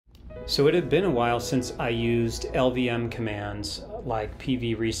So it had been a while since I used LVM commands like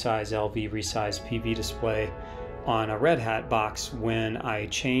pvresize, lvresize, pvdisplay on a RedHat box when I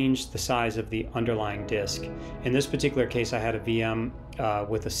changed the size of the underlying disk. In this particular case, I had a VM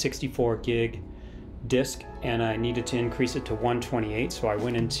with a 64 gig disk and I needed to increase it to 128, so I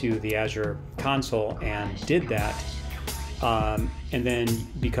went into the Azure console and did that. And then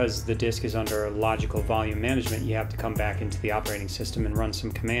because the disk is under logical volume management, you have to come back into the operating system and run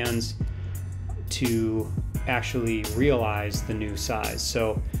some commands to actually realize the new size.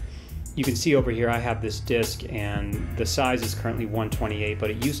 So you can see over here I have this disk and the size is currently 128,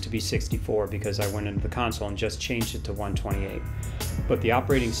 but it used to be 64 because I went into the console and just changed it to 128. But the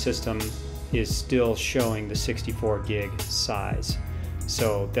operating system is still showing the 64 gig size.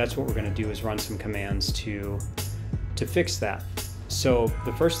 So that's what we're going to do, is run some commands to fix that. So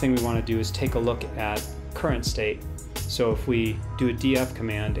the first thing we want to do is take a look at current state. So if we do a df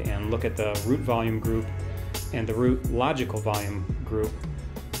command and look at the root volume group and the root logical volume group,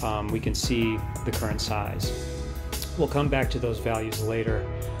 we can see the current size. We'll come back to those values later,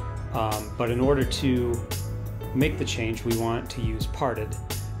 but in order to make the change we want to use parted.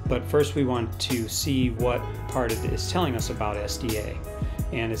 But first we want to see what parted is telling us about SDA.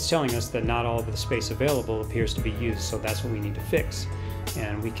 And it's telling us that not all of the space available appears to be used, so that's what we need to fix.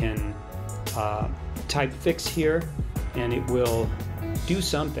 And we can type fix here and it will do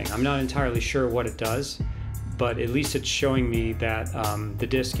something. I'm not entirely sure what it does, but at least it's showing me that the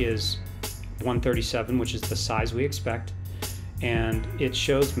disk is 137, which is the size we expect, and it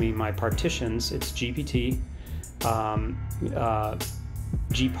shows me my partitions. It's GPT,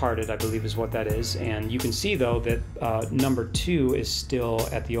 gparted I believe is what that is, and you can see though that number 2 is still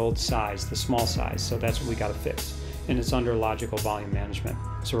at the old size, the small size, so that's what we got to fix, and it's under logical volume management.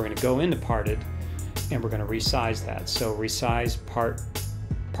 So we're going to go into parted and we're going to resize that. So resize part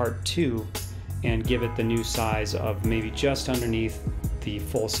 2 and give it the new size of maybe just underneath the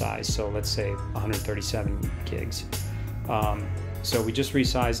full size, so let's say 137 gigs. So we just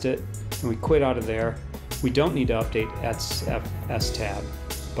resized it and we quit out of there. We don't need to update stab,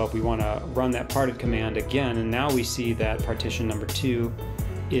 but we want to run that parted command again, and now we see that partition number 2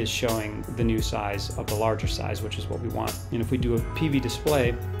 is showing the new size of the larger size, which is what we want. And if we do a PV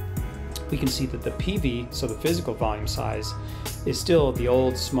display, we can see that the PV, so the physical volume size, is still the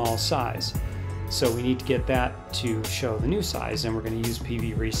old small size. So we need to get that to show the new size, and we're going to use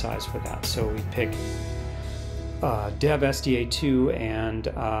pvresize for that. So we pick dev SDA2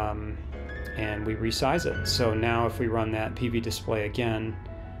 and we resize it. So now if we run that PV display again,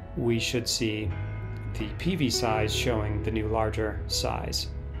 we should see the PV size showing the new larger size,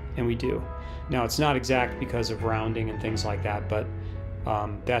 and we do. Now it's not exact because of rounding and things like that, but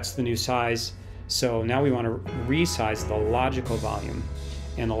that's the new size. So now we want to resize the logical volume,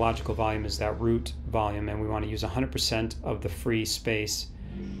 and the logical volume is that root volume, and we want to use 100% of the free space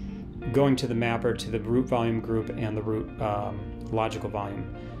going to the mapper to the root volume group and the root logical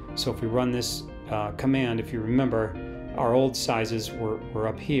volume. So if we run this command, if you remember, our old sizes were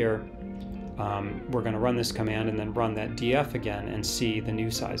up here. We're going to run this command and then run that df again and see the new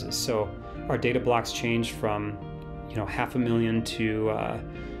sizes. So our data blocks changed from 500,000 to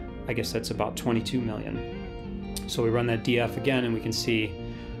I guess that's about 22 million. So we run that df again and we can see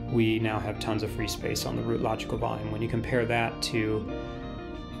we now have tons of free space on the root logical volume when you compare that to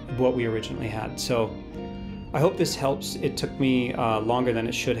what we originally had. So I hope this helps. It took me longer than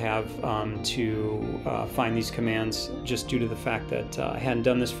it should have to find these commands, just due to the fact that I hadn't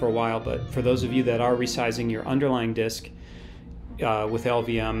done this for a while. But for those of you that are resizing your underlying disk with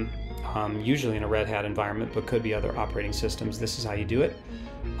LVM, usually in a RedHat environment, but could be other operating systems, this is how you do it.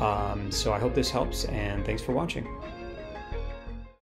 So I hope this helps, and thanks for watching.